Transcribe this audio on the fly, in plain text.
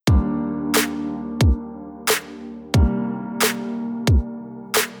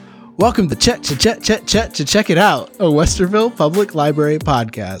Welcome to Check It Out, a Westerville Public Library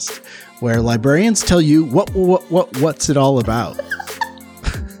podcast, where librarians tell you what's it all about.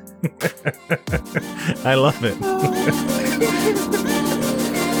 I love it.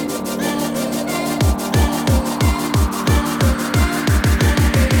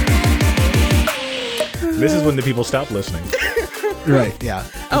 This is when the people stop listening. Right, yeah.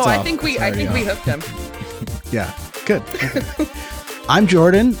 I think we hooked them. Yeah, good. Okay. I'm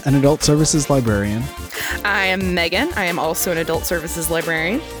Jordan, an adult services librarian. I am Megan. I am also an adult services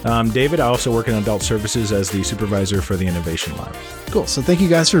librarian. I'm David. I also work in adult services as the supervisor for the Innovation Lab. Cool. So thank you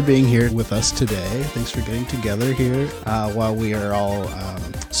guys for being here with us today. Thanks for getting together here while we are all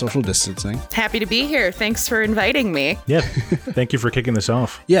social distancing. Happy to be here. Thanks for inviting me. Yeah. Thank you for kicking this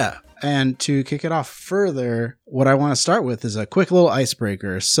off. Yeah. And to kick it off further, what I want to start with is a quick little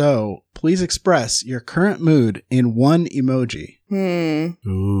icebreaker. So please express your current mood in one emoji.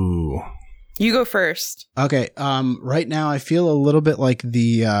 Ooh. You go first. Okay. Right now I feel a little bit like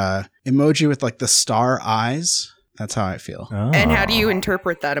the emoji with like the star eyes. That's how I feel. Oh. And how do you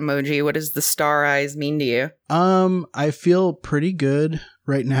interpret that emoji? What does the star eyes mean to you? I feel pretty good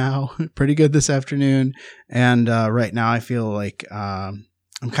right now. Pretty good this afternoon. And right now I feel like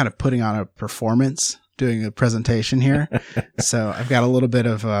I'm kind of putting on a performance, doing a presentation here. So I've got a little bit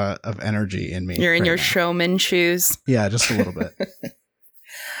of energy in me. You're in right your now. showman shoes. Yeah, just a little bit.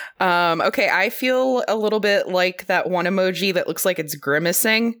 Okay, I feel a little bit like that one emoji that looks like it's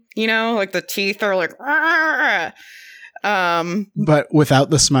grimacing, you know, like the teeth are like, But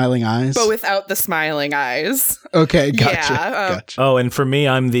without the smiling eyes? but without the smiling eyes. Okay, gotcha. Yeah, Gotcha. Oh, and for me,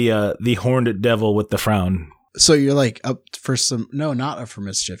 I'm the horned devil with the frown. So you're like up for not up for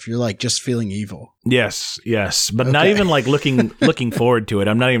mischief. You're like just feeling evil. Yes, but not Okay. even like looking forward to it.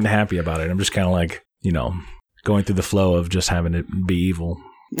 I'm not even happy about it. I'm just kind of like, going through the flow of just having it be evil.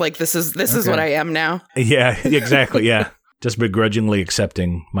 Like this is Okay. what I am now. Yeah, exactly. Yeah. Just begrudgingly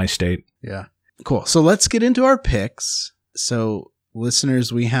accepting my state. Yeah. Cool. So let's get into our picks. So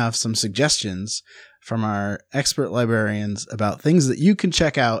listeners, we have some suggestions from our expert librarians about things that you can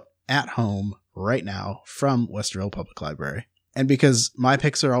check out at home right now from Westerville Public Library. And because my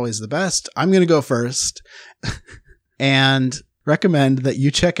picks are always the best, I'm going to go first and recommend that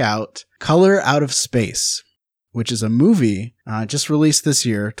you check out Color Out of Space, which is a movie just released this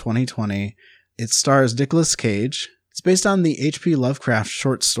year, 2020. It stars Nicolas Cage. It's based on the H.P. Lovecraft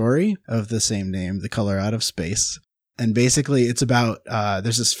short story of the same name, The Color Out of Space. And basically it's about,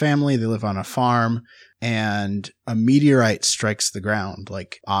 there's this family, they live on a farm, and a meteorite strikes the ground,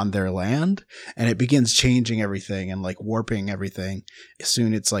 like on their land, and it begins changing everything and like warping everything.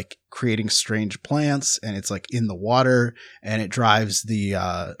 Soon it's like creating strange plants, and it's like in the water, and it drives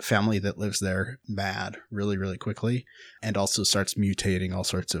the family that lives there mad really, really quickly, and also starts mutating all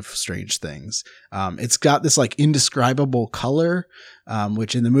sorts of strange things. It's got this like indescribable color,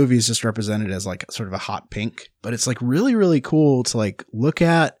 which in the movie is just represented as like sort of a hot pink, but it's like really, really cool to like look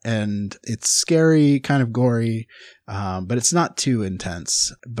at, and it's scary, kind of gory, but it's not too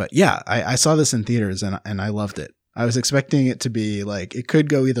intense. But yeah, I saw this in theaters and I loved it. I was expecting it to be like, it could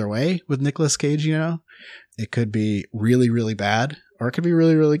go either way with Nicolas Cage, it could be really, really bad, or it could be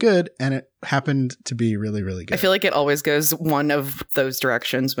really, really good. And it happened to be really, really good. I feel like it always goes one of those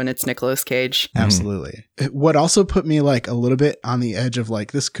directions when it's Nicolas Cage. Absolutely. What also put me like a little bit on the edge of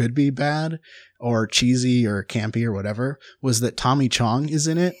like, this could be bad or cheesy or campy or whatever, was that Tommy Chong is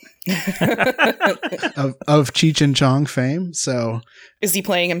in it of Cheech and Chong fame. So Is he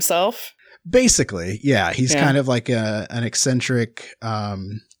playing himself? basically, yeah, he's Yeah. kind of like an eccentric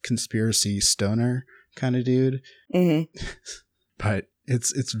conspiracy stoner kind of dude, hmm but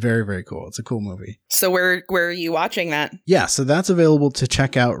it's very, very cool. It's a cool movie. So where are you watching that? Yeah, so that's available to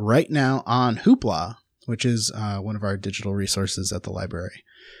check out right now on Hoopla, which is one of our digital resources at the library.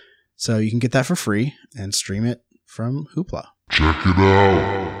 So you can get that for free and stream it from Hoopla. Check it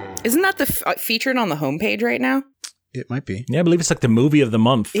out. Isn't that featured on the homepage right now? It might be. Yeah, I believe it's like the movie of the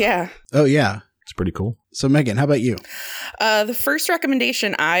month. Yeah. Oh, yeah. It's pretty cool. So, Megan, how about you? The first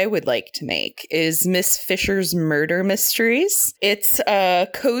recommendation I would like to make is Miss Fisher's Murder Mysteries. It's a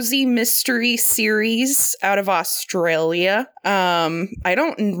cozy mystery series out of Australia. I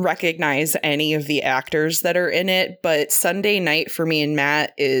don't recognize any of the actors that are in it, but Sunday night for me and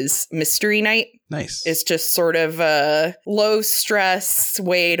Matt is mystery night. Nice. It's just sort of a low stress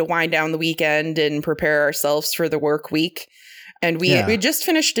way to wind down the weekend and prepare ourselves for the work week. And we just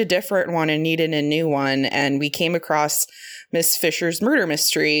finished a different one and needed a new one. And we came across Miss Fisher's Murder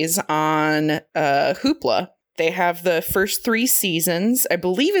Mysteries on Hoopla. They have the first 3 seasons. I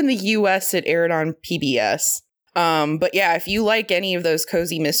believe in the US it aired on PBS. But yeah, if you like any of those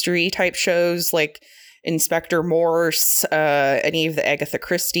cozy mystery type shows like Inspector Morse, any of the Agatha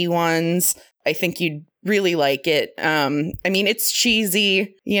Christie ones, I think you'd really like it. I mean, it's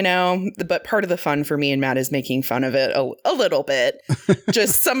cheesy, but part of the fun for me and Matt is making fun of it a little bit.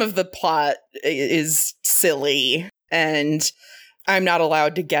 Just some of the plot is silly, and I'm not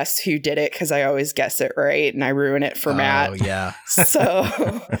allowed to guess who did it because I always guess it right and I ruin it for Matt. Oh, yeah. So,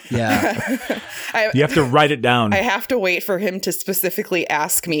 yeah. You have to write it down. I have to wait for him to specifically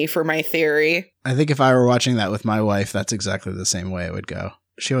ask me for my theory. I think if I were watching that with my wife, that's exactly the same way it would go.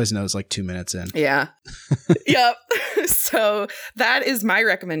 She always knows like 2 minutes in. Yeah. Yep. So that is my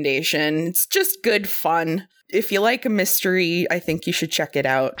recommendation. It's just good fun. If you like a mystery, I think you should check it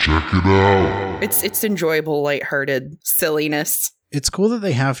out. Check it out. It's enjoyable, lighthearted silliness. It's cool that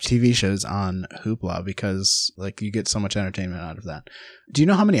they have TV shows on Hoopla because like you get so much entertainment out of that. Do you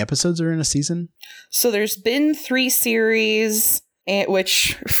know how many episodes are in a season? So there's been 3 series,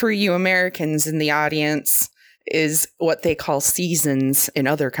 which for you Americans in the audience is what they call seasons in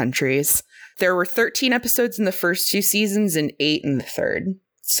other countries. There were 13 episodes in the first 2 seasons and 8 in the third.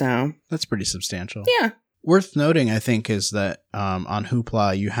 So that's pretty substantial. Yeah. Worth noting, I think, is that on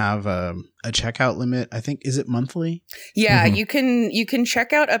Hoopla you have a checkout limit. I think, is it monthly? Yeah, you can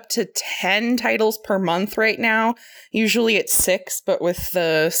check out up to 10 titles per month right now. Usually it's 6, but with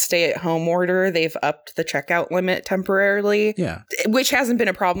the stay-at-home order, they've upped the checkout limit temporarily. Yeah, which hasn't been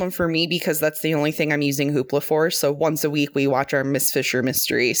a problem for me because that's the only thing I'm using Hoopla for. So once a week we watch our Miss Fisher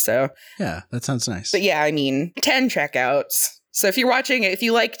mystery. So yeah, that sounds nice. But yeah, I mean, 10 checkouts. So if you're watching it, if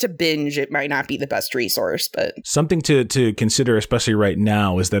you like to binge, it might not be the best resource, but something to consider, especially right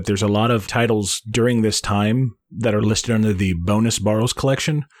now, is that there's a lot of titles during this time that are listed under the Bonus Borrows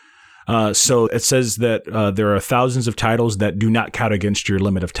collection. So it says that there are thousands of titles that do not count against your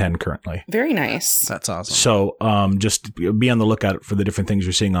limit of 10 currently. Very nice. That's awesome. So just be on the lookout for the different things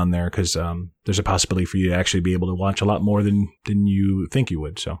you're seeing on there because there's a possibility for you to actually be able to watch a lot more than you think you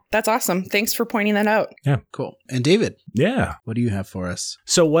would. So that's awesome. Thanks for pointing that out. Yeah. Cool. And David. Yeah. What do you have for us?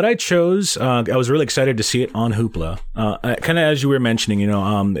 So what I chose, I was really excited to see it on Hoopla. Kind of as you were mentioning,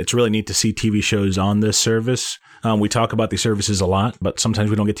 it's really neat to see TV shows on this service. We talk about these services a lot, but sometimes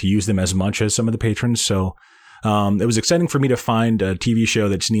we don't get to use them as much as some of the patrons. So it was exciting for me to find a TV show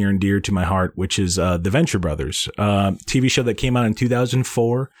that's near and dear to my heart, which is The Venture Brothers, TV show that came out in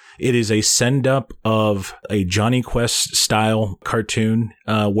 2004. It is a send-up of a Johnny Quest style cartoon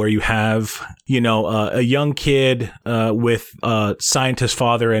where you have, a young kid with a scientist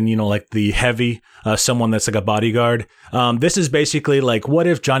father and, like the heavy, someone that's like a bodyguard. This is basically like, what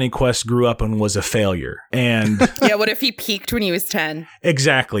if Johnny Quest grew up and was a failure? And yeah, what if he peaked when he was 10?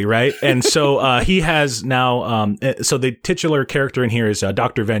 Exactly, right? And so he has now, so the titular character in here is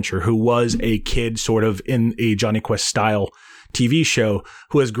Dr. Venture, who was a kid sort of in a Johnny Quest style TV show,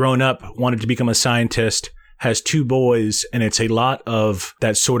 who has grown up, wanted to become a scientist, has 2 boys, and it's a lot of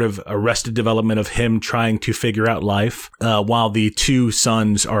that sort of arrested development of him trying to figure out life, while the 2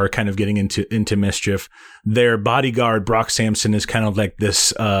 sons are kind of getting into mischief. Their bodyguard, Brock Sampson, is kind of like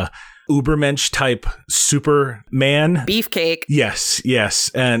this Ubermensch type Superman. Beefcake. Yes.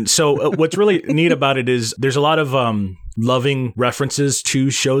 And so what's really neat about it is there's a lot of loving references to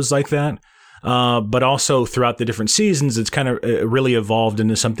shows like that. But also throughout the different seasons, it's kind of really evolved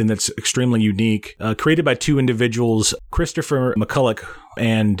into something that's extremely unique. Created by 2 individuals, Christopher McCulloch,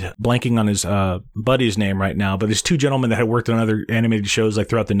 and blanking on his buddy's name right now, but there's 2 gentlemen that had worked on other animated shows like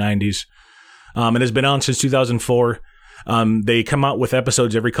throughout the 90s. And has been on since 2004. They come out with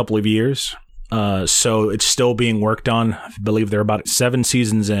episodes every couple of years. So it's still being worked on. I believe they're about 7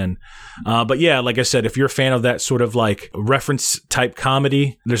 seasons in. But yeah, like I said, if you're a fan of that sort of like reference type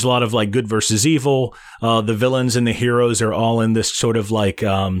comedy, there's a lot of like good versus evil. The villains and the heroes are all in this sort of like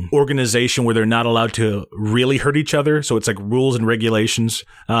organization where they're not allowed to really hurt each other. So it's like rules and regulations.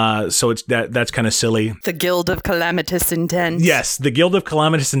 So it's that's kind of silly. The Guild of Calamitous Intent. Yes, the Guild of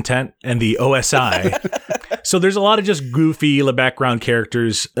Calamitous Intent and the OSI. So there's a lot of just goofy background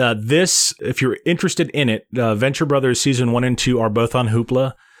characters. This, if you're interested in it, Venture Brothers season 1 and 2 are both on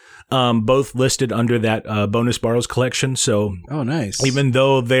Hoopla, both listed under that Bonus Borrows collection. So, oh, nice. Even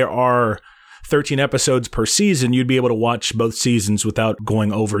though there are 13 episodes per season, you'd be able to watch both seasons without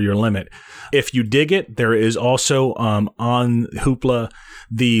going over your limit. If you dig it, there is also on Hoopla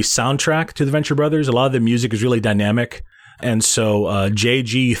the soundtrack to the Venture Brothers. A lot of the music is really dynamic, and so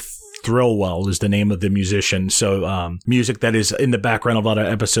J.G. Throwell is the name of the musician. So music that is in the background of a lot of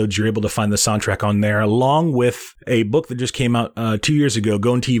episodes, you're able to find the soundtrack on there, along with a book that just came out 2 years ago,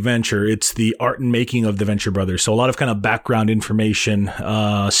 Going to Venture. It's the art and making of the Venture Brothers. So a lot of kind of background information,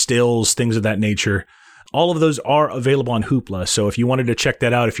 stills, things of that nature All of those are available on Hoopla. So if you wanted to check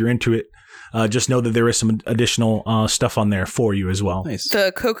that out, if you're into it, just know that there is some additional stuff on there for you as well. Nice.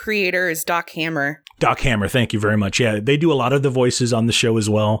 The co-creator is Doc Hammer. Doc Hammer, thank you very much. Yeah, they do a lot of the voices on the show as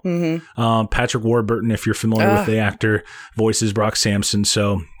well. Mm-hmm. Patrick Warburton, if you're familiar with the actor, voices Brock Sampson.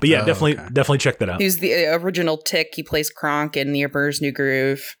 So, but yeah, definitely check that out. He's the original Tick. He plays Kronk in The Emperor's New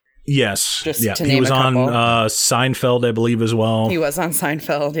Groove. Yes. Just yeah. to He name was a on couple. Seinfeld, I believe, as well. He was on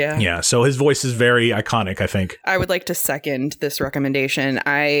Seinfeld, yeah. Yeah. So his voice is very iconic, I think. I would like to second this recommendation.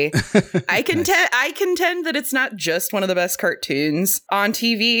 I contend that it's not just one of the best cartoons on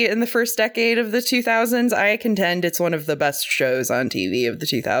TV in the first decade of the 2000s. I contend it's one of the best shows on TV of the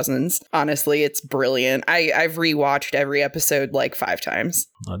 2000s. Honestly, it's brilliant. I've rewatched every episode like 5 times.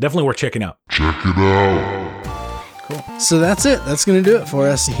 Definitely worth checking out. Check it out. Cool. So that's it. That's going to do it for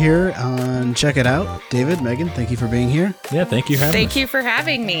us here on Check It Out. David, Megan, thank you for being here. Yeah, thank you for having Thank us. you for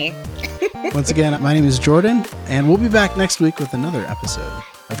having me. Once again, my name is Jordan, and we'll be back next week with another episode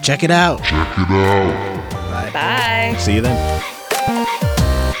of Check It Out. Check it out. Bye. Bye. See you then.